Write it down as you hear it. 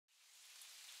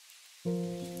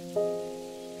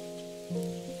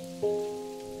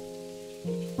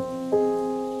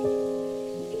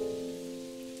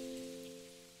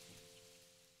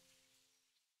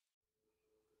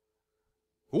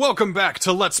Welcome back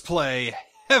to Let's Play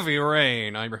Heavy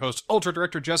Rain. I'm your host, Ultra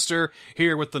Director Jester,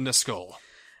 here with the TheNSCL.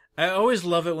 I always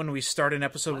love it when we start an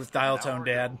episode with Dial Tone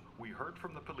Dad. We heard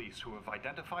from the police who have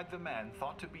identified the man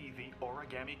thought to be the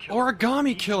origami killer.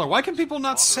 Origami killer? Why can people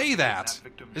not say that?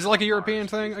 Is it like a European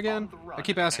thing again? I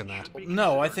keep asking that.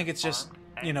 No, I think it's just,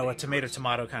 you know, a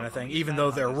tomato-tomato kind of thing, even though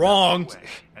they're wrong.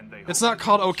 It's not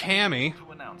called Okami,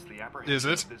 is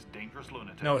it?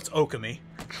 No, it's Okami.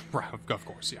 Right, of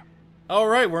course, yeah. All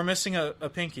right, we're missing a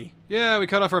pinky. Yeah, we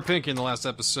cut off our pinky in the last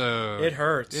episode. It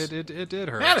hurts. It did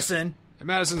hurt. Madison! And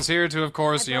Madison's here to, of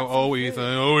course, you know, oh Ethan,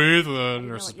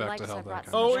 nurses back to hell, that kind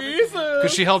of Oh, Ethan!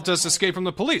 Because she helped us escape from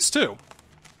the police, too.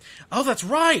 Oh, that's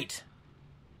right!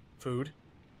 Food.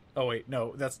 Oh, wait,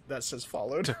 no, that says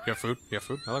followed. Yeah, food. Yeah,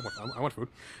 food. I want food.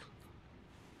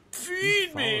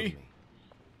 Feed me!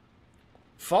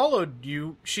 Followed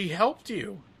you? She helped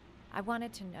you. I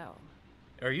wanted to know.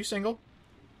 Are you single?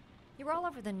 You were all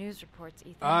over the news reports,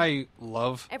 Ethan. I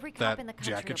love Every cop in the that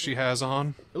country jacket will she be has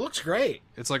on. It looks great.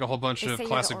 It's like a whole bunch They of say you're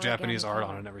classic the Japanese origami art on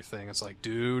killer. it and everything. It's like,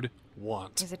 dude,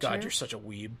 want. Is it God, true? you're such a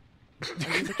weeb.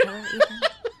 Are you the killer, Ethan?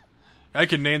 I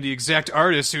can name the exact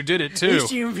artist who did it, too.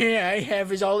 Least you I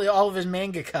have is all of his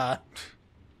mangaka.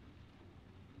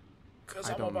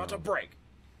 Because I'm about to break.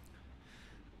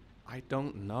 I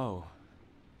don't know.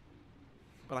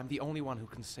 But I'm the only one who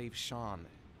can save Sean.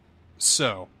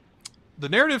 So, the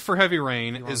narrative for Heavy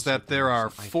Rain You is are that there are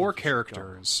surprised. I 4 think you should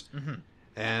characters,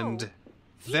 and No.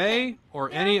 they, Ethan, or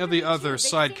they're any of the after me, other too. They've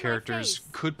side seen my characters, face.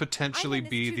 could potentially I'm in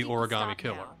this be too the deep to origami stop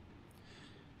killer. now.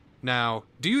 Now,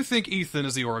 do you think Ethan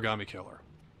is the origami killer?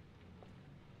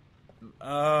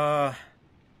 I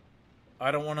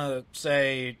don't want to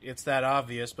say it's that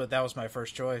obvious, but that was my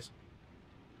first choice.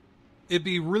 It'd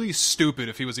be really stupid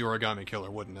if he was the origami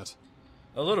killer, wouldn't it?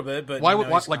 A little bit, but Why you would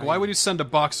know, he's why would he send a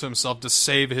box to himself to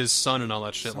save his son and all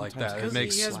that shit like Sometimes that? It because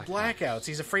makes he has blackouts.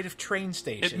 He's afraid of train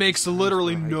stations. it makes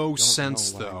literally where I no don't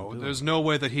sense know what I'm though. doing. There's no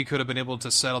way that he could have been able to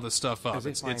settle this stuff up. As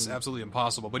if It's I'm absolutely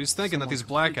impossible. But he's thinking that these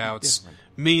someone completely blackouts different.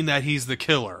 mean that he's the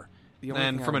killer. The only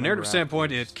And thing I from a remember narrative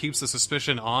standpoint, afterwards- it keeps the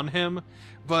suspicion on him,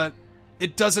 but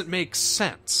it doesn't make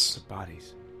sense. The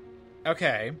bodies.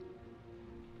 Okay.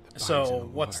 bodies So in the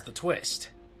what's water. the twist?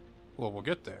 Well, we'll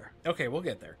get there. Okay, we'll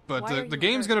get there. But Why are the you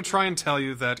game's hurt? going to try and tell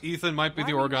you that Ethan might be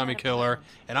Why the are you not origami at a killer, ground?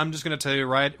 and I'm just going to tell you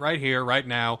right here, right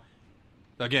now,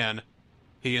 again,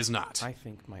 he is not. I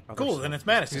think my other Cool, self then it's is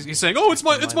Madison. He's saying, "Oh, it's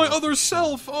my love other for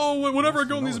self. Sean. Oh, whenever I wants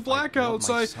go to on these know if I love blackouts,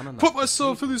 my I son enough put to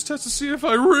myself see. through these tests to see if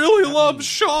I really That love means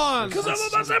Sean." Because I'm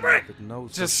That's about to break. that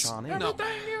knows Just- that Sean is. no.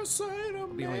 Everything you say to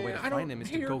me. The only way to I find don't him is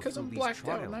to hear go because through I'm these blacked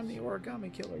out and trials. I'm the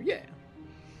origami killer. Yeah.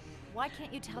 Why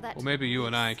can't you tell that Well, to maybe the you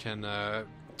and I police? can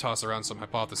toss around some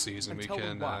hypotheses, and we Tell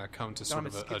them can what? come to That sort I'm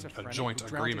of a schizophrenic joint who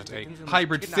drowned agreement, his victims a and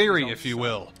hybrid kidnapped his theory, own if you son.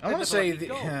 will. I want to Never say let me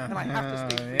the. go, and I have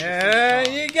to stay free to Yeah,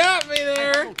 save you Sean. got me I have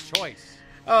there. no choice.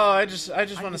 Oh, I just want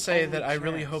to his say only that I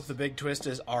really chance. hope the big twist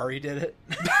is Ari did it.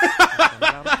 I'm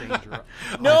out of danger.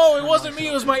 No, it wasn't me.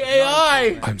 It was my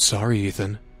AI. I'm sorry,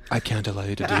 Ethan. I can't allow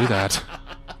you to do that.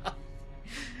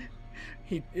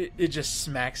 It just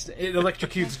smacks. It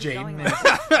electrocutes Going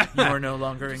Jaden. You are no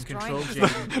longer in control, Destroying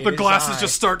Jaden. The It is glasses I.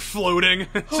 just start floating.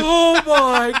 Oh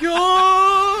my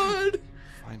god!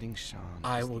 Finding Sean.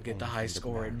 I is will the get the only high thing that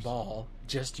score in matters. ball.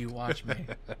 Just you watch me.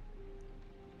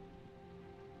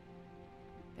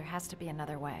 There has to be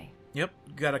another way. Yep,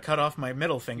 gotta cut off my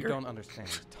middle You finger. don't understand.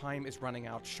 Time is running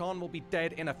out. Sean will be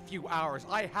dead in a few hours.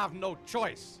 I have no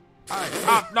choice. I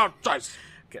have no choice.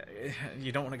 Okay,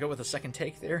 you don't want to go with a second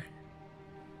take there?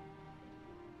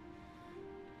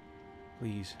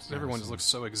 Please. Everyone just Madison. looks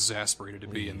so exasperated to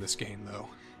be in this game, though.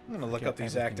 I'm gonna look Get up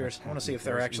these everything actors. that's I want to see happened. if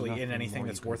they're There's actually in nothing anything more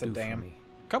that's you can worth a do for damn. me.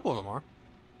 A couple of them are.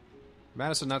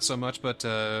 Madison, not so much, but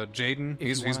Jaden, If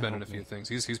he's you wanna been in a help few me. things.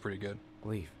 He's pretty good.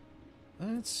 Leave.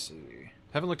 Let's see.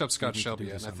 Haven't looked up Scott Maybe you could Shelby do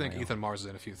yet, this and I on think my own. Ethan Mars is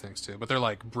in a few things too, but they're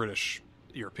like British,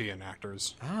 European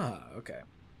actors. Ah, okay.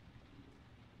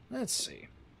 Let's see.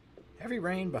 Heavy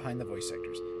Rain behind the voice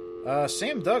actors.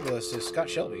 Sam Douglas is Scott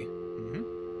Shelby.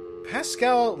 Mm-hmm.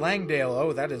 Pascal Langdale.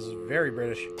 Oh, that is very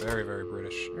British. Very, very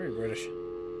British. Very British.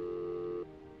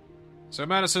 So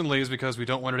Madison leaves because we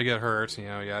don't want her to get hurt, you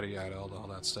know, yada yada, all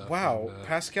that stuff. Wow, And,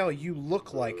 Pascal, you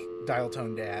look like Dial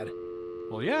Tone Dad.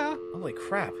 well, yeah, Holy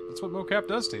crap. that's what mocap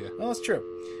does to you. Well, that's true.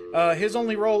 His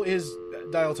only role is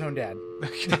Dial Tone Dad.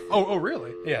 oh,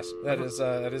 really? Yes, that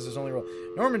is his only role.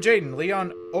 Norman Jaden,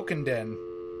 Leon Okenden.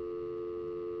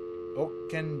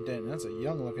 Okenden, that's a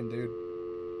young-looking dude.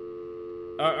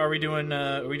 Are we doing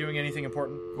anything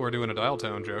important? We're doing a dial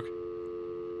tone joke.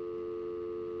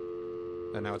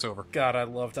 And now it's over. God, I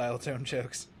love dial tone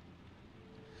jokes.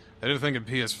 I didn't think it'd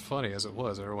be as funny as it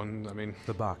was. Everyone, I mean,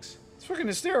 The box. It's fucking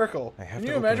hysterical. I have Can to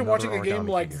you open imagine another watching a game origami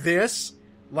like figure. this?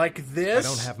 Like this? I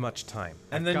don't have much time.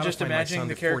 And I've then gotta just find my imagining son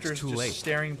the before it's characters too just late.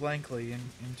 staring blankly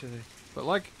into the... But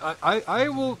like, I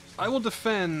will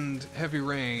defend Heavy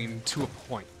Rain to a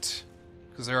point,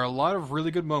 because there are a lot of really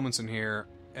good moments in here,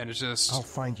 and it's just I'll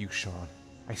find you, Sean.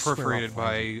 I swear I'll perforated find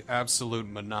by you. absolute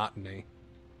monotony.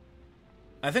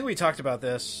 I think we talked about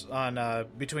this on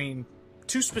between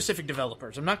two specific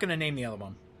developers. I'm not going to name the other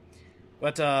one.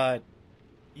 But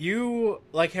you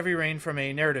like Heavy Rain from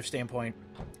a narrative standpoint.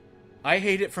 I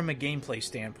hate it from a gameplay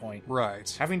standpoint. Right.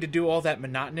 Having to do all that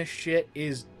monotonous shit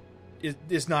is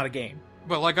not a game.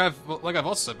 But like I've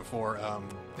also said before,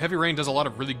 Heavy Rain does a lot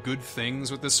of really good things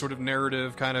with this sort of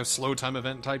narrative, kind of slow time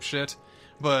event type shit.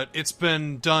 But it's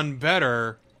been done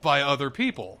better by other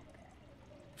people.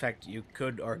 In fact, you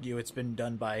could argue it's been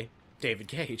done by David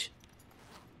Cage.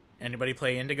 Anybody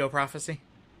play Indigo Prophecy?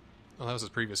 Well, that was his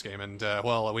previous game, and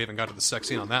well, we haven't got to the sex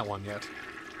scene on that one yet.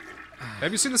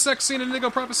 Have you seen the sex scene in Indigo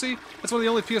Prophecy? That's one of the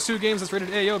only PS2 games that's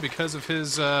rated AO because of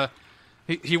his.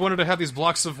 He wanted to have these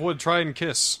blocks of wood try and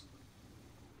kiss.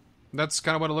 That's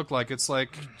kind of what it looked like. It's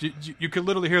like you could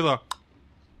literally hear the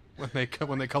when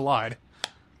they collide.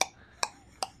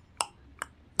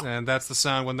 And that's the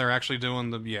sound when they're actually doing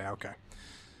the... Yeah, okay.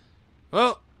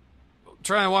 Well,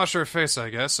 try and wash her face, I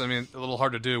guess. I mean, a little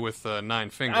hard to do with 9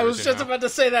 fingers, I was you just know. about to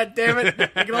say that, damn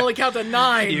it. I can only count to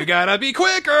 9. You gotta be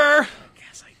quicker! I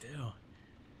guess I do.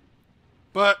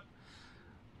 But,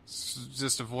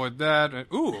 just avoid that.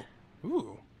 Ooh,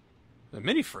 a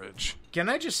mini fridge. Can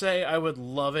I just say I would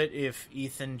love it if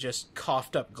Ethan just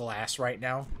coughed up glass right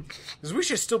now? Because we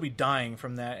should still be dying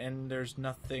from that, and there's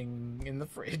nothing in the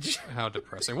fridge. How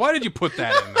depressing. Why did you put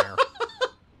that in there?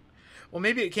 Well,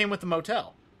 maybe it came with the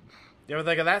motel. You ever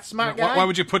think of that smart guy? Why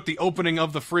would you put the opening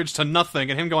of the fridge to nothing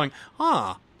and him going,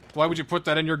 huh? Why would you put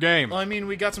that in your game? Well, I mean,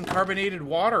 we got some carbonated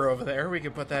water over there. We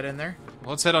could put that in there.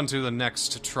 Well, let's head on to the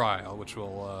next trial, which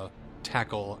we'll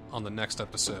tackle on the next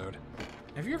episode.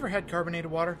 Have you ever had carbonated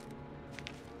water?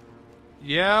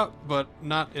 Yeah, but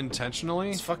not intentionally.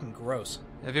 It's fucking gross.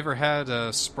 Have you ever had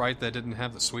a Sprite that didn't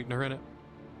have the sweetener in it?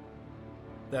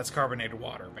 That's carbonated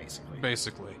water, basically.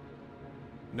 Basically.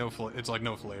 It's like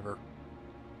no flavor.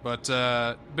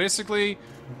 But, basically,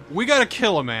 we gotta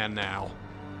kill a man now.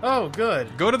 Oh,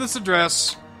 good. Go to this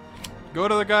address, go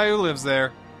to the guy who lives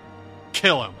there,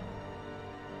 kill him.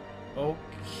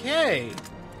 Okay.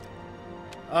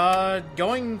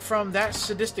 Going from that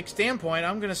sadistic standpoint,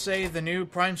 I'm gonna say the new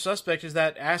prime suspect is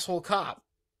that asshole cop.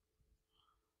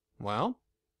 Well,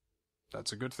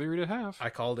 that's a good theory to have. I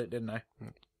called it, didn't I?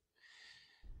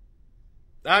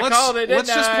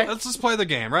 Let's just play the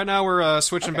game. Right now we're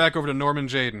switching back over to Norman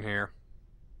Jaden here.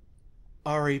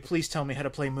 Ari, please tell me how to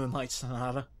play Moonlight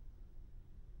Sonata.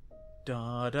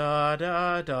 Da da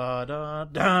da da da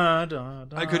da da.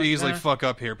 I could easily fuck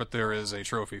up here, but there is a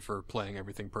trophy for playing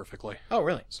everything perfectly. Oh,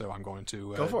 really? So I'm going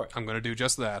to Go for it. I'm going to do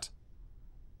just that.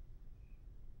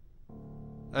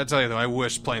 I tell you though, I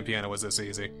wish playing piano was this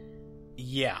easy.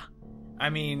 Yeah. I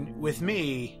mean, with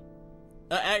me...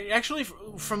 actually,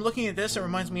 from looking at this, it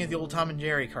reminds me of the old Tom and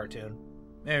Jerry cartoon.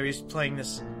 There, he's playing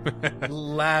this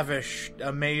lavish,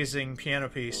 amazing piano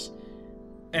piece,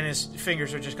 and his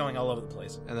fingers are just going all over the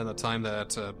place. And then the time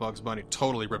that Bugs Bunny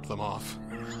totally ripped them off.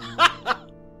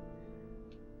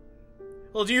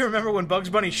 Well, do you remember when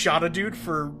Bugs Bunny shot a dude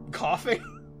for coughing?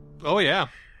 Oh yeah.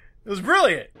 It was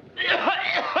brilliant!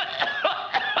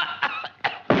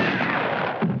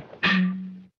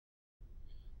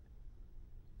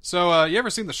 So, you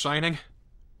ever seen The Shining?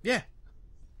 Yeah.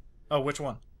 Oh, which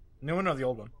one? New one or the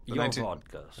old one? The Your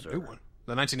vodka, sir. New one.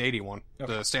 The 1980 one.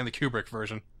 Okay. The Stanley Kubrick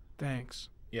version. Thanks.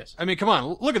 Yes. I mean, come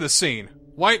on, look at this scene.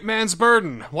 White man's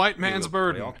burden. White man's You're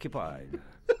burden. preoccupied,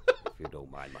 if you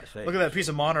don't mind my saying. Look at that piece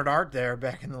of modern art there,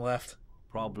 back in the left.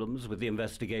 Problems with the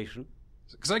investigation?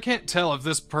 Because I can't tell if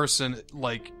this person,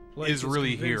 like Blake is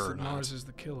really convinced here or that not. Mars is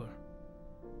the killer.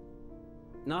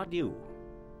 Not you.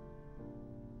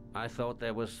 I thought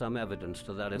there was some evidence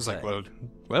to that It's effect. like,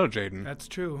 well, Jaden, That's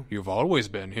true, you've always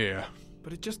been here.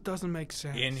 but it just doesn't make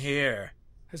sense. In here.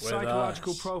 His with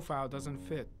psychological us. profile doesn't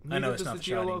fit. I know Neither it's does not the The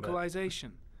Shining, but-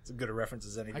 geolocalization. It's as good a reference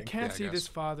as anything. I can't Yeah, I see guess. this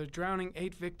father drowning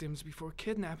 8 victims before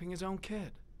kidnapping his own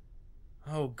kid.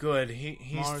 Oh, good.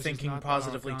 He's Mars is thinking not the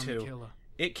positively, origami too. killer.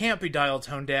 It can't be Dial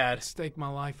Tone Dad. I'd stake my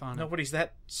life on it. Nobody's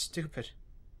that stupid.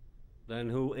 Then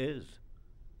who is?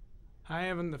 I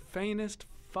haven't the faintest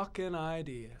fucking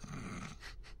idea.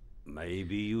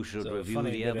 Maybe you should So, review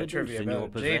funny the bit of evidence trivia in your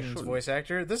about possession. Jaden's voice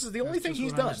actor. This is the only That's thing just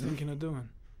he's what I was done. thinking of doing.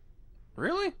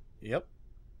 Really? Yep.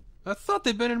 I thought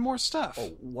they'd been in more stuff. Oh,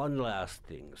 one last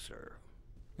thing, sir.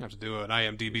 I have to do an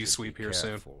IMDb sweep here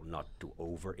soon. Careful not to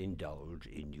overindulge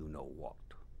in you-know-what.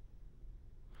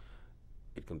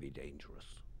 It can be dangerous.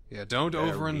 Yeah, don't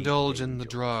Very overindulge in the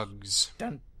dangerous. drugs.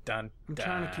 Dun, dun, I'm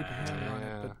trying to keep a handle on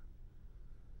it, but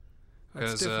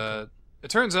that's Because difficult. it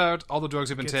turns out all the drugs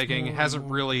we've been Gets taking more and hasn't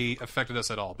more really affected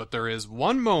us at all. But there is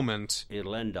one moment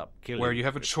It'll end up killing where you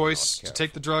have a if you're choice not to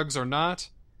take the drugs or not,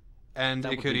 and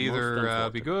That it would could be most either be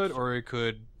unfortunate. good or it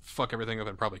could fuck everything up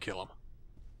and probably kill him.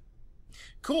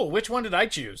 Cool. Which one did I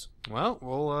choose? Well,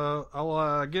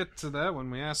 I'll get to that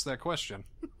when we ask that question.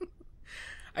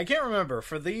 I can't remember.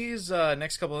 For these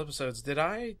next couple episodes, did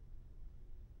I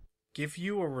give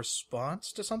you a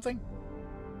response to something?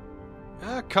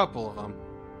 A couple of them,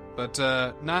 but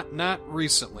not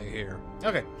recently here.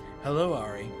 Okay. Hello,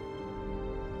 Ari.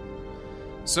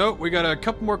 So we got a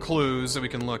couple more clues that we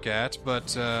can look at,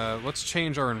 but let's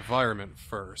change our environment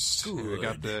first. We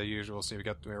got the usual. See,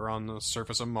 we're on the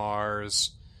surface of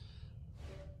Mars,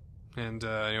 and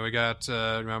we got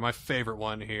my favorite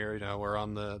one here. We're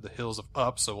on the hills of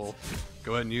Up, so we'll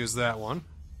go ahead and use that one.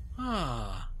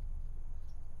 Ah,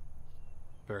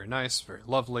 Very nice, very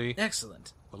lovely.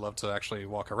 excellent. Would love to actually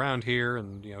walk around here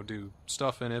and do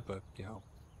stuff in it, but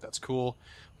that's cool.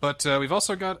 But we've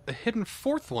also got a hidden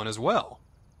fourth one as well.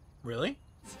 Really?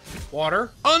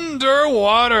 Water?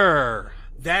 Underwater!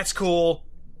 That's cool.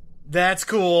 That's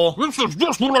cool. This is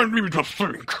just what I need to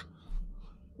think.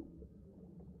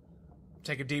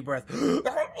 Take a deep breath.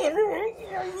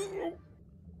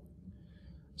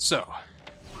 So,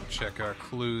 check our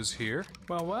clues here.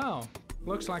 Well.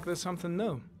 Looks like there's something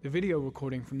new. The video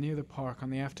recording from near the park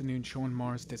on the afternoon Sean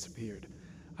Mars disappeared.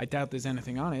 I doubt there's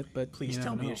anything on it, but Please you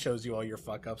tell never me know. it shows you all your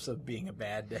fuck-ups of being a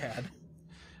bad dad.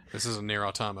 This is a Nier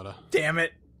Automata. Damn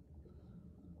it.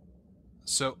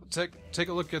 So, take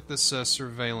a look at this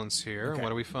surveillance here. Okay. What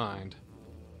do we find?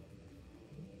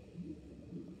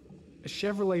 A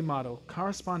Chevrolet model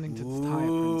corresponding to the tire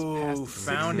prints past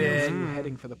the found 1602 it.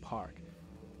 heading for the park.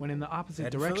 When in the opposite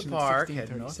Heading for the direction park, of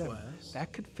heading 1637, northwest.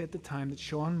 that could fit the time that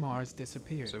Sean Mars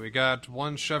disappeared. So we got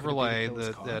one Chevrolet Could it be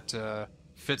the killer's that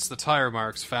fits the tire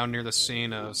marks found near the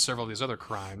scene of several of these other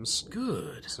crimes.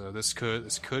 Good. So this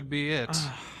could be it.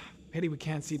 Pity we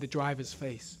can't see the driver's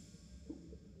face.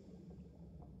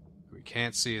 We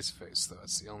can't see his face, though.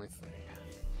 That's the only thing.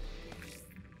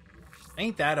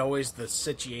 Ain't that always the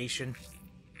situation?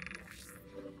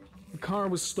 The car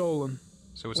was stolen.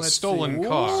 So it's a Let's stolen see.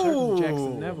 car. Certain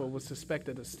Jackson Neville was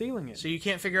suspected of stealing it, So you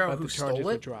can't figure out but who the charges stole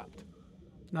were it? dropped.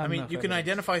 Not I mean, enough you can evidence.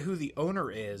 identify who the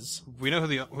owner is. We know who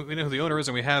the owner is,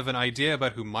 and we have an idea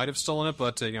about who might have stolen it,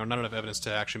 but not enough evidence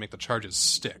to actually make the charges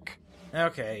stick.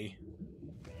 Okay.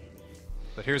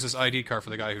 But here's his ID card for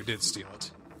the guy who did steal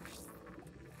it.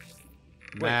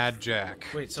 Mad Jack.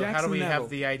 Wait, so Jackson how do we Neville, have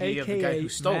the ID of the guy who AKA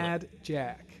stole Mad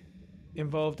Jack,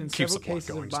 involved in Keeps several the plot cases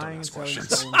going, of just don't buying and ask selling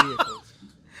questions. stolen vehicles.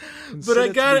 But Considered I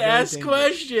to gotta be very ask dangerous.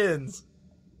 questions!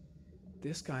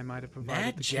 This guy might have provided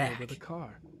Mad the Jack. killer with a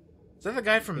car. Is that the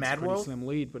guy from It's a Mad pretty World? slim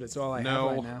lead, but it's all I No.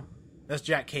 have right now. That's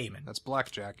Jack Kamen. That's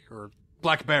Blackjack, or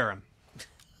Black Baron.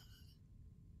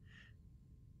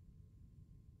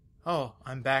 Oh,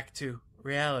 I'm back to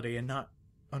reality and not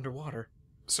underwater.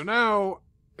 So now,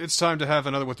 it's time to have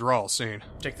another withdrawal scene.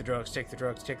 Take the drugs, take the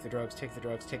drugs, take the drugs, take the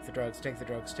drugs, take the drugs, take the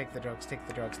drugs, take the drugs, take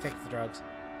the drugs, take the drugs.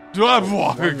 I'm One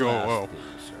walking, last oh, thing,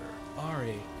 sir.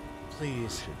 Ari,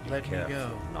 please, Should be let me careful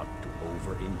go. not to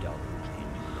overindulge in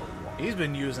you-know-what. He's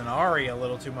been using Ari a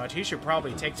little too much. He should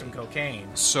probably take some cocaine.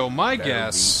 So my Very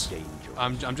guess,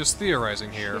 dangerous. I'm just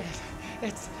theorizing here,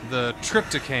 It's the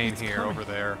tryptocane here coming. over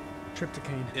there,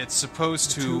 tryptocane. it's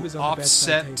supposed The tube to is on the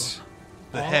bedside offset table.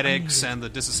 the All I headaches needed. and the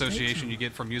Take disassociation some. you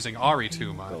get from using Ari too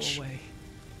Go much, away.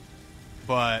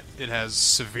 but it has I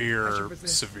severe, should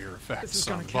resist. severe This is effects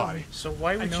gonna on the kill body. me. So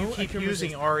why I would know you I keep can using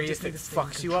resist. Ari I just if need it to stay in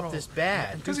fucks you up control. this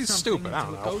bad? Because he's Do something stupid, I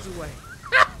don't until know. it goes away.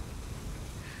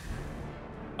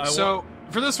 So,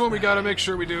 for this one, we gotta make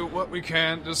sure we do what we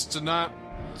can just to not...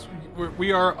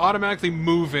 We are automatically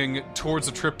moving towards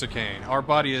the tryptocane. Our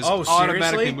body is Oh,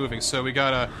 automatically seriously? moving, so we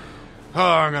gotta... Oh,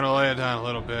 I'm gonna lay it down a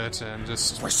little bit and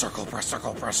just Press circle, press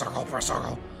circle, press circle, press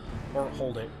circle. Or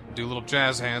hold it. do little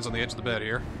jazz hands on the edge of the bed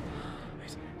here.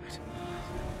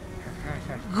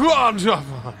 God!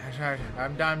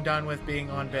 I'm done with being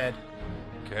on bed.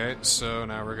 Okay, so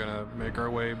now we're gonna make our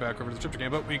way back over to the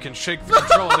tryptocane, but we can shake the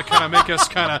controller to kind of make us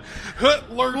kind of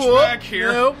lurch back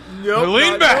here. Nope,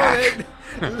 Lean not back.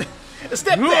 doing it. A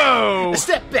step Whoa. back. A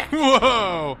step back.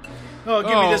 Whoa! Oh,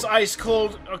 give me this ice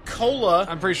cold cola.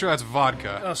 I'm pretty sure that's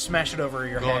vodka. Oh, smash it over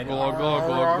your Glug, head. glug, glug,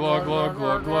 glug, glug, glug,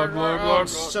 glug, glug, glug, glug.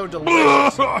 So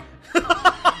delicious.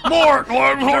 More!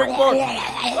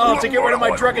 Oh, to get rid of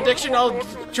my drug addiction, I'll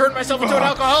turn myself into an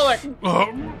alcoholic.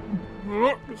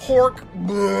 Hork.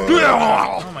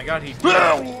 Oh my god,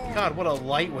 God, what a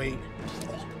lightweight.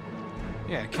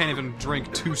 Yeah, I can't even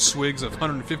drink 2 swigs of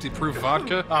 150 proof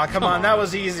vodka. Aw, come on, that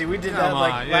was easy. We did that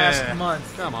like last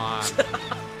month. Come on. Please,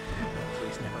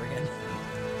 never again.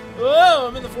 Oh,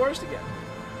 I'm in the forest again.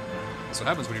 That's what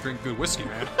happens when you drink good whiskey,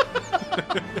 man.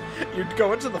 You'd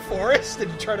go into the forest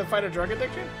and try to fight a drug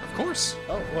addiction? Of course.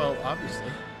 Oh, well,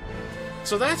 obviously.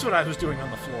 So that's what I was doing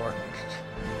on the floor.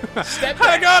 Step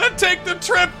I back. gotta take the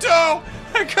Tripto!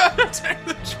 I gotta take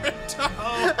the Tripto!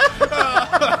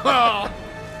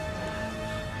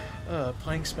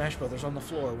 Playing Smash Brothers on the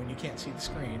floor when you can't see the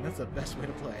screen. That's the best way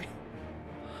to play.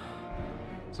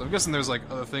 So I'm guessing there's like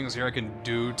other things here I can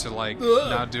do to like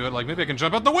not do it. Like maybe I can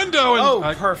jump out the window and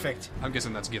Oh, perfect. I'm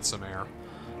guessing that's get some air.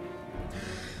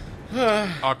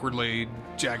 Awkwardly,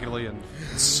 jaggedly, and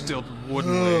still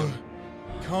woodenly.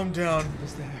 Calm down. It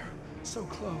was there. So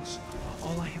close.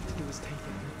 All I have to do is take it,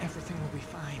 and everything will be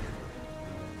fine.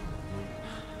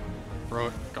 Throw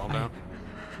it. Calm down.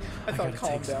 I thought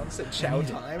calm down said chow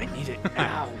time. I need it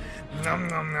now. Nom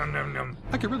nom nom nom nom.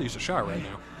 I could really use a shower right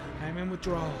now. I'm in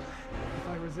withdrawal. If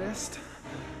I resist,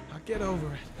 I'll get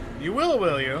over it. You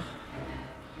will you?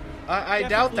 I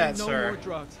doubt that, Definitely sir. No more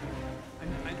drugs.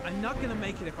 I'm not gonna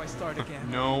make it if I start again.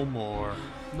 No more.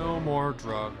 No more A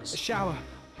drugs. shower.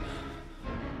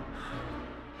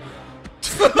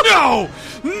 No!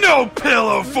 No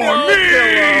pillow for No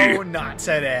me! pillow, not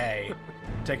today.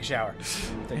 Take a shower. I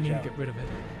Take a need to shower. get rid of it.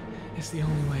 It's the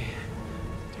only way.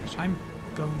 I'm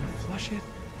going to flush it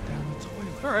down the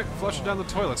toilet. Alright, flush it down the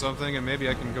toilet, so I'm thinking maybe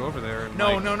I can go over there and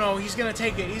No, like, no, he's gonna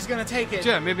take it. He's gonna take it.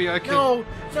 Yeah, maybe I can...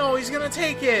 No, he's gonna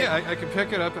take it. Yeah, I can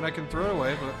pick it up and I can throw it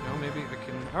away, but no, maybe I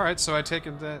can... Alright, so I take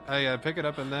it, I pick it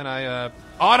up and then I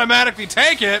automatically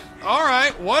take it!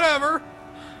 Alright, whatever!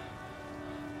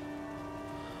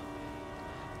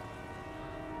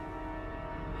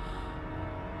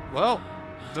 Well,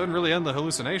 doesn't really end the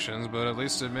hallucinations, but at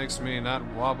least it makes me not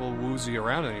wobble woozy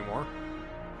around anymore.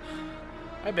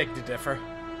 I beg to differ.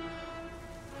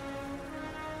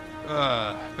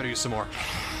 Better use some more.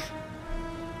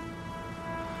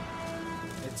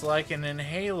 It's like an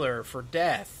inhaler for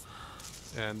death.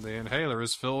 And the inhaler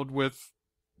is filled with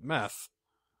meth.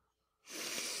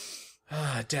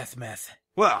 Death meth.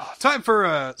 Well, time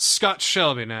for Scott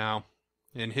Shelby now,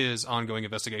 in his ongoing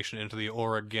investigation into the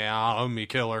origami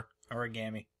killer.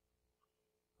 Origami.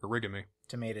 Origami.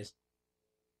 Tomatoes.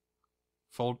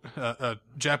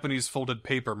 Japanese folded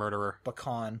paper murderer.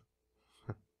 Pecan.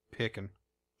 Pickin'.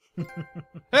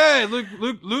 Hey,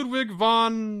 Ludwig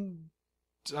von...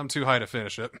 I'm too high to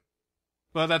finish it.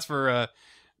 Well, that's for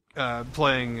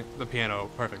playing the piano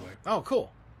perfectly. Oh,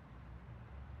 cool.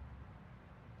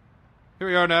 Here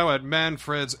we are now at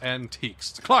Manfred's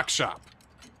Antiques, the clock shop.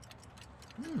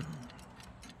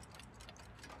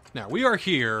 Now, we are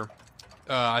here,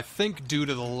 I think due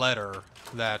to the letter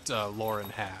that Lauren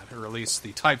had, or at least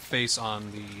the typeface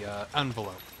on the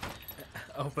envelope.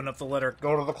 Open up the letter.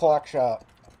 Go to the clock shop.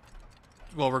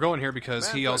 Well, we're going here because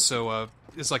he also,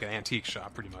 it's like an antique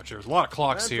shop, pretty much. There's a lot of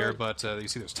clocks here, but you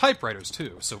see there's typewriters,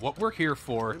 too. So what we're here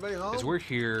for is we're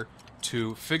here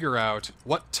to figure out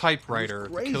what typewriter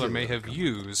the killer may have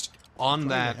used on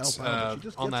that,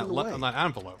 on that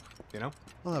envelope, you know?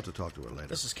 I'll have to talk to her later.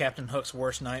 This is Captain Hook's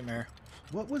worst nightmare.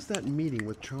 What was that meeting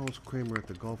with Charles Kramer at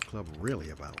the golf club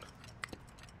really about?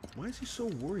 Why is he so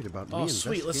worried about me? Oh,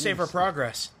 sweet. Let's save our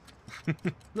progress.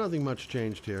 Nothing much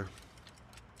changed here.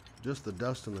 Just the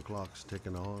dust and the clocks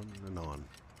ticking on and on.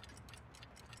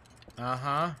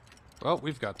 Uh-huh. Well,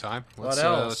 we've got time. What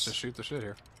else? Let's just shoot the shit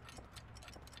here.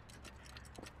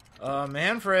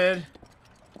 Manfred.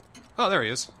 Oh, there he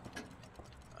is.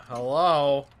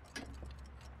 Hello.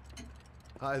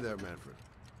 Hi there, Manfred.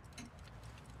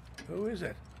 Who is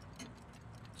it?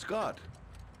 Scott.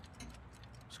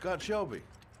 Scott Shelby.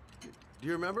 Do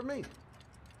you remember me?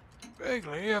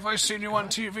 Vaguely. Have I seen you on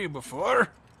TV before?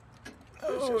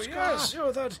 Oh, yes,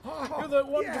 you're that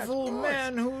wonderful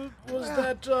man who was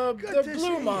that the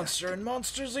blue monster in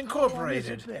Monsters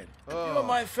Incorporated. You're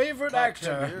my favorite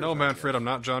actor. No, Manfred, I'm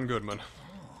not John Goodman.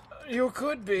 You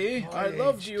could be. I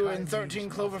loved you in 13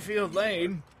 Cloverfield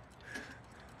Lane.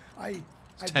 I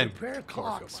 10 repair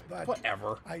clocks, but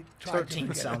Whatever. I tried to 13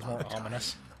 forget sounds about more it.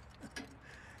 ominous.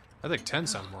 I think 10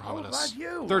 sounds more ominous. about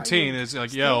you? 13 Are you is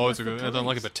like, still yeah, oh, with it's a the good. I don't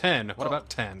like it, but 10. What Oh. about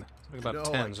 10? Something about No,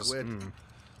 10. I Just, quit.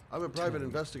 I'm a private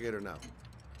investigator now.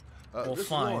 Well, this is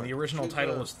fine. Lauren. The original She's,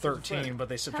 title was she's a 13, friend. but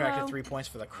they subtracted Hello. 3 points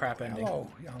for the crap ending. Hello,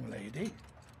 young lady.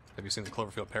 Have you seen the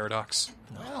Cloverfield Paradox?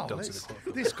 Well, Don't see the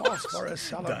Cloverfield this calls for a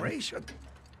celebration.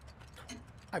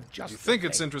 I've just You think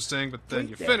it's interesting, but then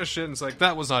you finish it and it's like,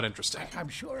 that was not interesting. I'm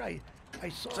sure I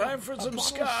saw Time for some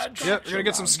scotch. Yep, we're gonna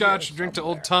get some scotch, drink to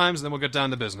old times, and then we'll get down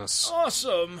to business.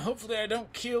 Awesome. Hopefully I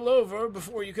don't keel over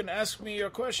before you can ask me your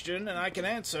question and I can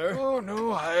answer. Oh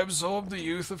no, I absorbed the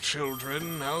youth of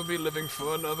children. I'll be living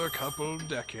for another couple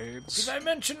decades. Did I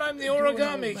mention I'm the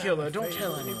origami killer? Don't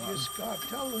tell anyone. Scott,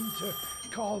 tell them to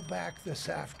call back this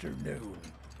afternoon.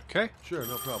 Okay. Sure,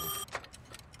 no problem.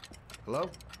 Hello?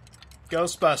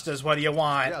 Ghostbusters, what do you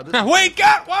want? Yeah, this We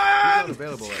got He's not one!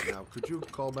 available right now. Could you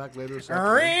call back later this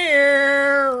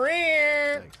afternoon?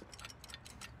 Thanks.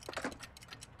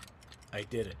 I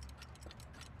did it.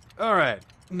 Alright,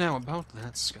 now about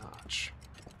that scotch.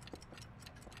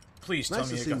 Please tell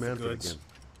Nice me to you see got the Manfred goods. again.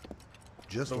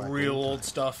 Just The like real old old times.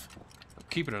 stuff. I'm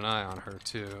keeping an eye on her,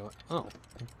 too. Oh,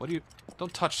 what do you...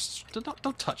 Don't touch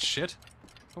shit.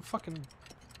 Don't fucking...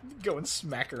 Go and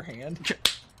smack her hand.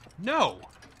 No!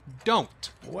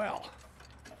 Don't! Well,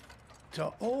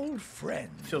 to old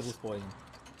friends. Filled with poison.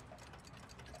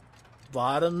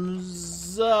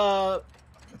 Bottoms up.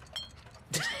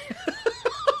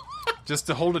 Just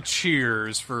to hold a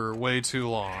cheers for way too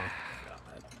long.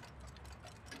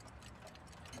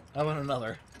 I want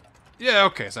another. Yeah,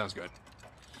 okay, sounds good.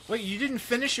 Wait, you didn't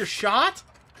finish your shot?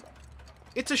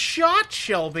 It's a shot,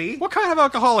 Shelby. What kind of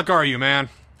alcoholic are you, man?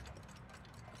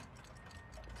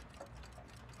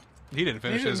 He didn't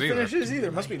finish his either. Finish his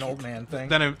either. Must be an old man thing.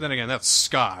 Then again, that's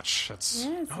scotch. That's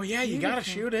Oh yeah, you gotta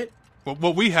shoot it.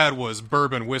 what we had was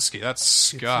bourbon whiskey. That's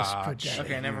scotch. spaghetti.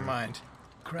 Okay, never mind.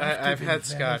 Crafted I've in had Venice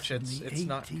scotch. in It's the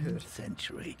not 18th good.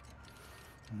 century.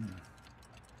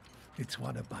 It's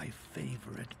one of my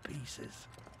favorite pieces.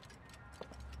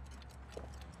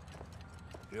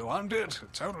 You want it?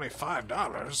 It's only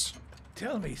 $5.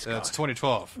 Tell me, Scott. That's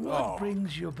 2012. What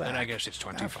brings you back? then I guess it's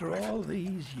 25. After all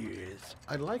these years.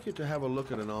 I'd like you to have a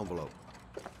look at an envelope.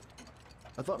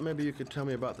 I thought maybe you could tell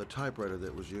me about the typewriter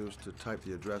that was used to type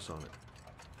the address on it.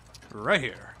 Right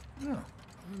here. Oh,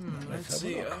 Let's have a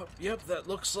see. look. Yep, that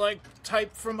looks like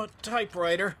type from a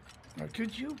typewriter. Now,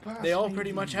 could you pass They all me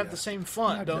pretty much have the same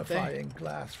font, don't they? magnifying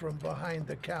glass from behind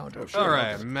the counter. All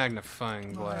right,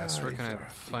 magnifying glass. Where eyes can I are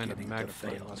find a beginning to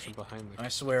magnifying fail glass me. from behind the... I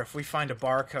swear, if we find a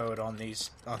barcode on these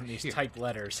Here. typed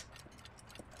letters.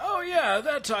 Oh yeah,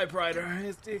 that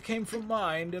typewriter. It came from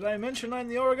mine. Did I mention I'm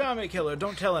the origami killer?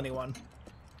 Don't tell anyone.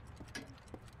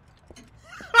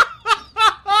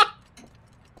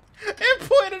 It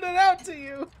pointed it out to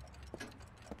you.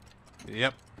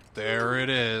 Yep, there it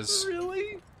is.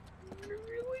 Really?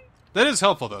 Really? That is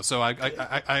helpful though. So I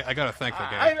gotta thank the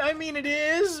game. I mean, it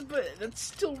is, but it's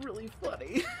still really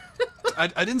funny. I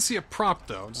didn't see a prompt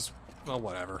though. Just well,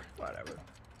 whatever. Whatever.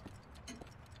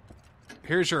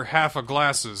 Here's your half of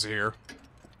glasses here.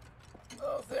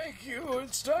 Oh, thank you.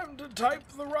 It's time to type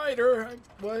the writer.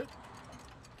 What?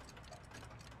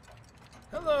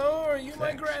 Hello, are you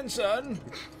my grandson?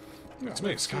 It's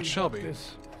me, Scott Shelby.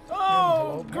 This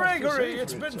Oh, envelope has to Gregory, say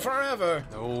it's for been itself. forever.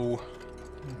 No,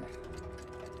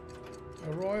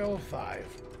 A Royal 5.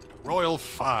 Royal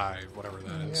 5, whatever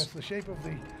that Yes, is. the shape of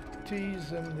the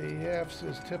T's and the F's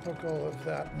is typical of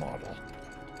that model.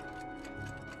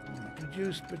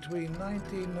 Produced between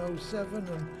 1907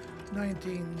 and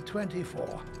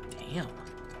 1924. Damn.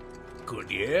 Good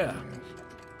year.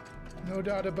 No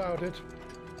doubt about it.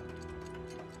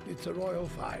 It's a Royal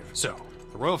 5. So,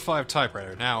 the Royal 5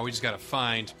 typewriter. Now we just gotta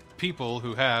find people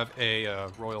who have a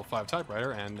Royal 5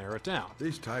 typewriter and narrow it down.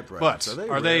 These typewriters, But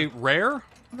are they rare?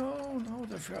 No,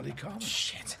 they're fairly common.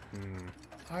 Shit.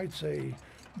 I'd say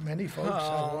many folks Oh,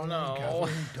 have one no.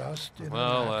 gathering dust in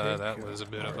Well, an attic, that was a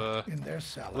bit of or a in their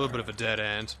cellar. little bit of a dead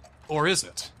end. Or is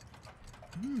it?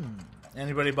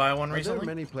 Anybody buy one Are there recently?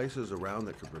 many places around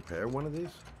that could repair one of these?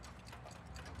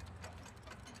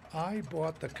 I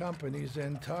bought the company's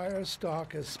entire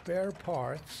stock as spare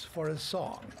parts for a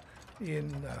song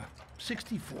in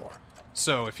 '64.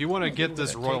 So, if you want to Well, get we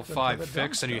this would've Royal taken them to 5 the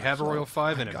fixed and you dumpster, have a Royal so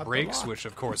 5 I and it got the breaks, lot. which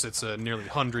of course it's a nearly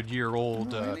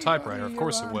 100-year-old typewriter, of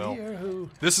course it Anybody will. around here who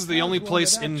This is the has only one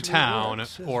place that in actually town,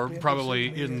 works has or been to probably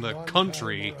see me in at the one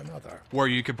country, time or another. where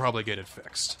you could probably get it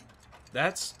fixed.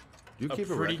 That's Do you a keep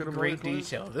a pretty record of all great your clients?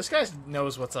 detail. This guy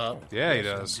knows what's up. Yeah, he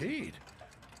Yes, does. Indeed.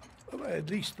 Well, at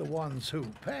least the ones who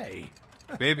pay.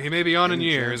 Maybe he may be on in Any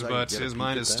years, chance I but could get a his peek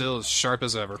mind at is that? still as sharp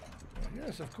as ever.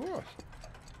 Yes, of course.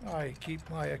 I keep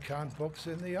my account books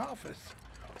in the office.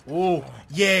 Ooh,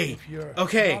 yay. If you're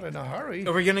okay. not in a hurry,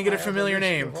 Are we gonna get I a have familiar list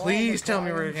name? of all Please the tell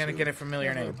me we're clients gonna who get a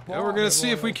familiar ever name. bought Yeah, we're a gonna see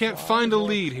if we Royal can't 5 find a or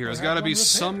lead here. There's got to had be one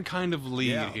some repaired. kind of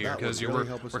lead Yeah, here, that would because really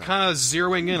help us we're out. kind of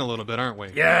zeroing in a little bit, aren't we?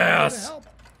 To Yes. help.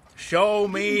 Show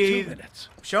Give me me. 2 minutes.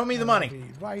 Show me the and I'll money. be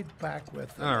right back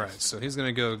with the All right, list. so he's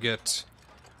gonna go get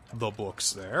the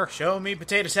books there. Show me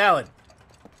potato salad.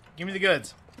 Give me the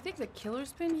goods. You think the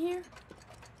killer's been here?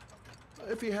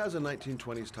 If he has a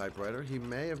 1920s typewriter, he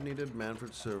may have needed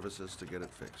Manfred's services to get it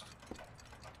fixed.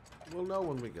 We'll know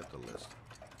when we get the list.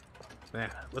 Man,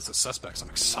 list of suspects. I'm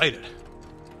excited.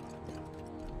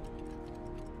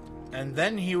 And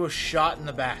then he was shot in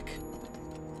the back.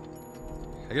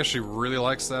 I guess she really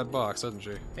likes that box, doesn't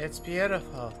she? It's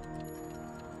beautiful.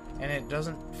 And it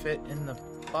doesn't fit in the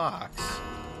box.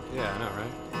 Yeah, I know,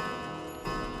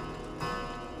 right?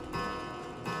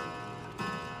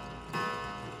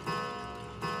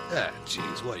 Ah,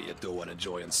 jeez, what are you doing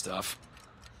enjoying stuff?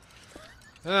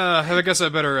 I guess I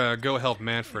better go help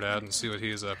Manfred out and see what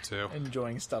he's up to.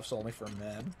 Enjoying stuff's only for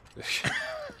men.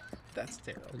 That's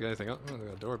terrible. Got anything else? Oh,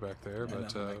 there's a door back there,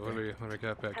 but what do we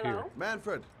got back here?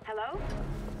 Manfred! Hello?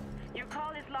 Your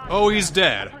call is lost. Oh, he's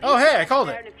dead. Oh, hey, I called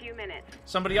In it. a few minutes.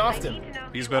 Somebody offed him.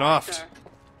 He's been offed.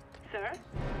 Sir?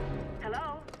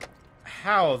 Hello?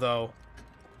 How, though?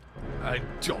 I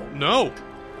don't know.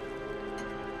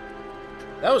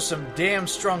 That was some damn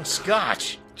strong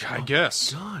scotch. I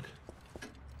guess. God.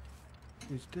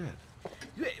 He's dead.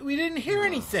 We didn't hear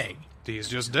anything. He's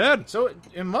just dead. So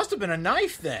it must have been a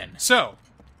knife then. So,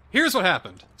 here's what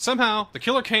happened. Somehow, the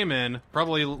killer came in,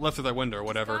 probably left through that window or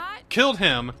whatever, Scott? killed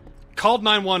him, called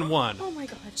 911. Oh my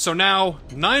god. So now,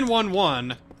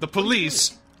 911, the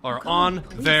police, are on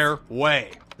their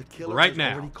way. The killer Right has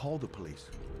now. already called the police.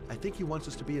 I think he wants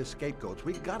us to be his scapegoats.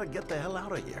 We gotta get the hell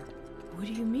out of here. What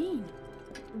do you mean?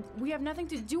 We have nothing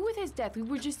to do with his death. We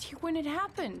were just here when it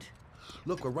happened.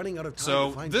 Look, we're running out of time So,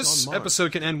 to find this Sean Mars.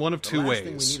 episode can end one of The two last ways. thing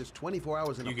we need is 24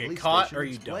 hours in You a get police caught station or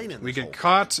you explaining don't. We this get whole-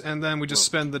 caught, and then we just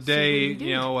spend the day, what do you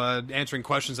you do? know, answering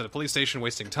questions at a police station,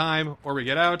 wasting time, or we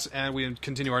get out and we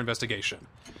continue our investigation.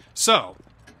 So,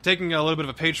 taking a little bit of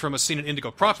a page from a scene in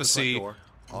Indigo Prophecy, door.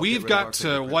 I'll we've get rid of our got to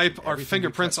fingerprints. wipe our Everything we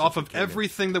fingerprints touched off since of we came in.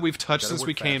 everything that we've touched Gotta since work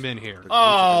we came fast. in here.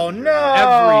 Oh,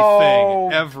 no!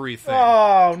 Everything.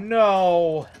 Oh,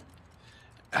 no!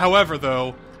 However,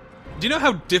 though, do you know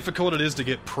how difficult it is to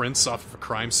get prints off of a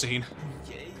crime scene?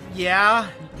 Yeah?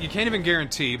 You can't even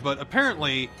guarantee, but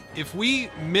apparently, if we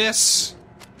miss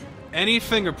any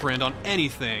fingerprint on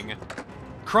anything,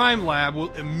 Crime Lab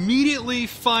will immediately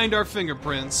find our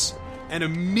fingerprints and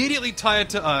immediately tie it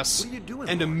to us What are you doing,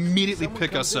 and Lawrence? immediately Someone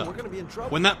pick comes us in, up. we're gonna be in trouble.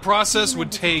 When that process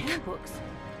would take Books.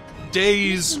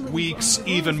 days, Even when weeks, he was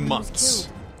even killed. months,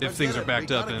 if I things get are it. backed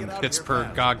We up gotta in get out of here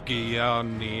Pittsburgh, fast.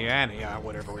 Gaggiania,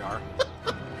 whatever we are.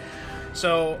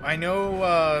 So, I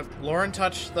know Lauren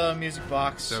touched the music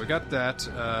box. So we got that.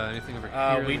 Anything over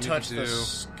here? We that touched need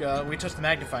to do? we touched the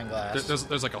magnifying glass.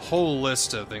 There's like a whole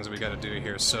list of things that we got to do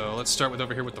here. So let's start with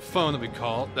over here with the phone that we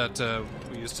called that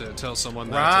we used to tell someone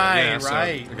that. Right, yeah, so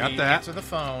right. we got we that. answered the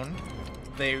phone.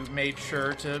 They made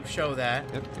sure to show that.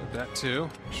 Yep, got that too.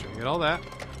 Make sure you get all that.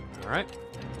 All right.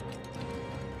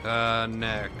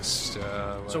 Next.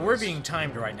 So we're being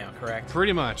timed right now, correct?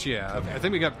 Pretty much, yeah. Okay. I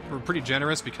think we're pretty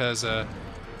generous because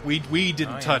we didn't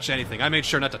Oh, yeah. touch anything. I made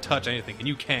sure not to touch anything, and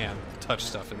you can touch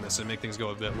stuff in this and make things go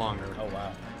a bit longer. Oh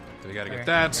wow. So we gotta Okay, get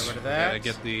that. get rid of that. Gotta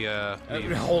get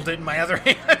the Hold it in my other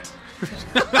hand.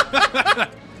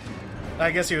 I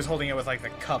guess he was holding it with like the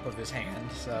cup of his hand,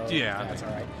 so Yeah, that's all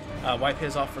right. Wipe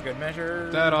his off for good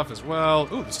measure. that off as well.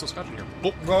 Ooh, there's still scotch in here.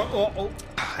 Oh.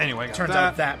 Anyway, got Turns that.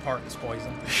 out that part is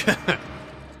poison.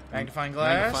 Magnifying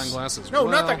glass. Magnifying glass as no,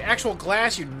 well. not the actual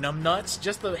glass, you numbnuts.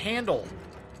 Just the handle.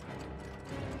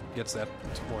 Gets that,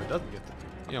 or it doesn't get the,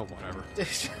 you know, whatever.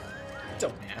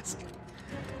 Don't ask.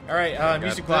 All right, Got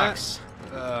music that. box.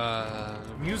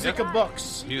 Yep. Music of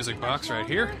books. Music box right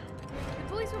here. The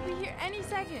police will be here any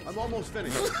second. I'm almost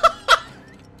finished.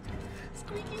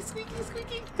 Squeaky, squeaky,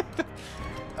 squeaky.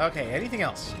 Okay, anything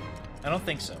else? I don't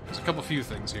think so. There's a couple few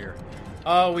things here.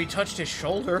 We touched his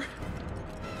shoulder.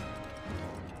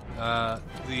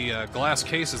 The glass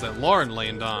cases that Lauren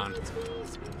leaned on.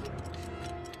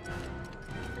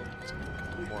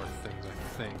 Couple more things, I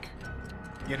think.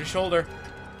 Get his shoulder.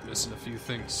 Missing a few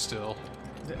things still.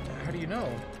 How do you know?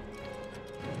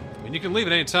 I mean, you can leave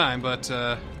at any time, but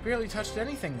Barely touched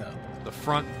anything though. the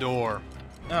front door.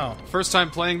 Oh. First time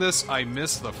playing this, I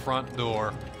missed the front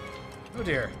door. Oh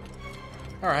dear.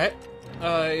 All right.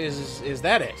 Is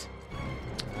that it?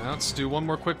 Now, let's do one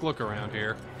more quick look around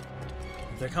here.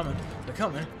 They're coming. They're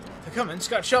coming. They're coming.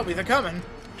 Scott Shelby, they're coming.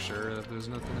 Make sure that there's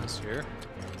nothing else here.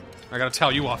 I gotta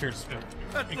tell you off here.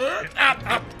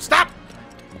 Stop!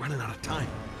 We're running out of time.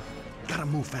 Gotta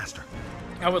move faster.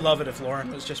 I would love it if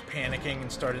Lauren was just panicking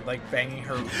and started like banging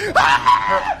her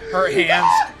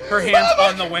hands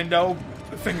on the window.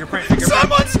 Fingerprint.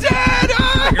 Someone's dead!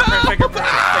 Fingerprint.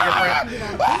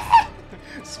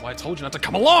 That's why I told you not to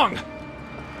come along!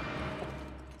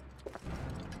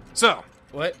 So,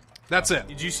 What? that's it.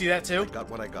 Did you see that too? Got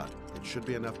what I got. It should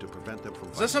be enough to prevent them from.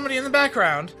 Is there somebody in the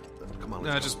background? Come on.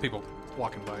 No, just people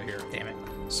walking by here. Damn it.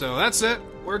 So that's it.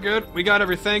 We're good. We got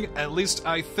everything. At least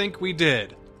I think we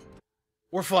did.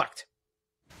 We're fucked.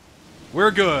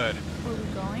 We're good. Where are we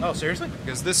going? Oh, seriously?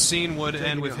 Because this scene would Taking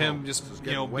end you with him home. just, This is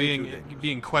you know, getting way too dangerous.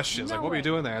 being questions. Like, No what were you way.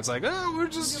 doing there? It's like, oh, we're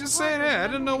just saying, hey, I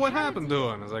didn't know what happened to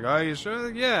him. It's like, are you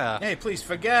sure? Yeah. Hey, please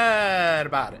forget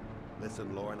about it.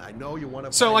 Listen, Lauren, I know you want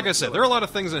to. So, like I said, there are a lot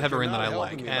of things in Heavy You're Rain that not I like.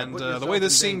 helping me by And putting the yourself way in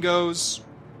this scene danger. goes,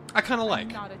 I kind of like.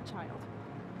 I'm not a child.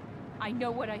 I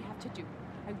know what I have to do.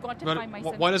 I want to But find my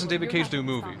son. why doesn't before David you're Cage do having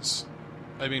to stop. movies?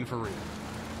 I mean, for real.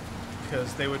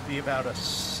 Because they would be about a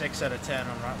 6 out of 10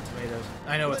 on Rotten Tomatoes.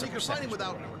 I know it's a You can find percentage. him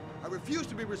without me. I refuse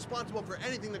to be responsible for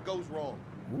anything that goes wrong.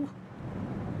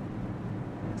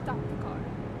 Stop the car.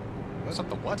 Stop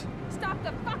the what? Stop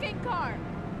the fucking car!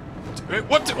 Hey,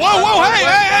 what? Whoa, whoa, hey,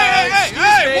 hey, hey, hey, Excuse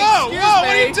hey, me, whoa, excuse whoa, what me.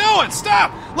 are you doing?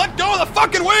 Stop! Let go of the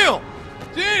fucking wheel!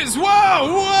 Jeez,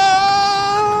 whoa,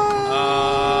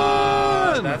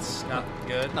 whoa! That's not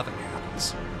good. Nothing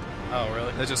happens. Oh,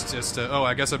 really? That's just, oh,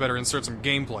 I guess I better insert some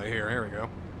gameplay here. Here we go.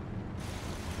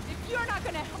 If you're not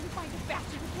gonna help me find the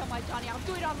bastard who killed my Johnny, I'll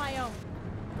do it on my own.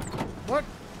 What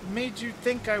made you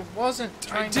think I wasn't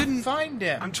trying to find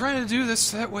him? I'm trying to do this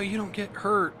that way you don't get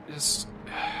hurt. Just...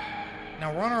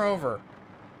 Now run her over.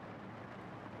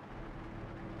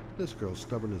 This girl's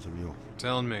stubborn as a mule.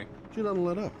 Telling me. She doesn't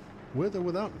let up, with or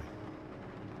without me.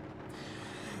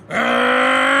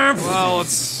 Well,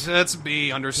 let's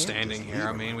be understanding here.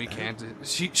 I mean, we can't.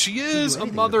 She is a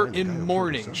mother in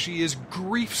mourning. She is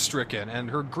grief stricken, and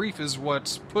her grief is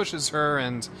what pushes her.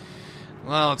 And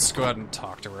well, let's go ahead and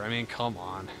talk to her. I mean, come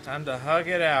on. Time to hug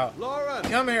it out. Lauren!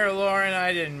 Come here, Lauren.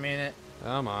 I didn't mean it.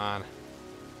 Come on.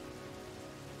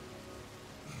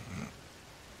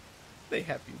 They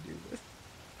have you do this.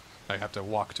 I have to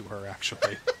walk to her,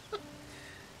 actually.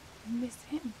 I miss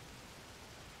him.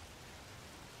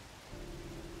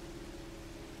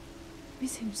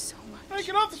 Miss him so much. Hey,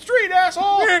 get off the street,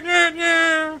 asshole!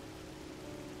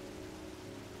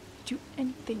 Do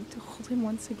anything to hold him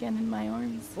once again in my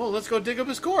arms. Well, let's go dig up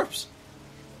his corpse.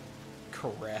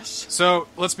 Caress. So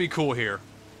let's be cool here.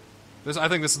 I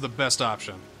think this is the best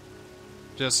option.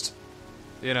 Just,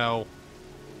 you know.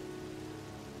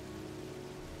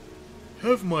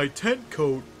 Have my tent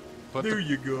coat. There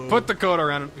you go. Put the coat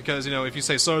around it, because, you know, if you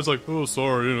say sorry, it's like, oh,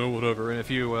 sorry, you know, whatever. And if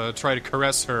you try to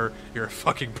caress her, you're a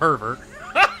fucking pervert.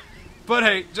 But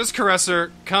hey, just caress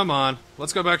her. Come on.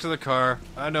 Let's go back to the car.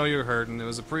 I know you're hurting. It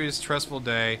was a pretty stressful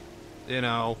day. You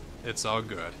know, it's all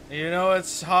good. You know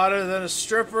it's hotter than a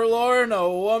stripper, Lauren? A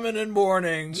woman in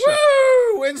mourning. Shut-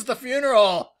 Woo! Wins the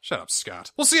funeral. Shut up,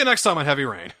 Scott. We'll see you next time on Heavy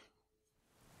Rain.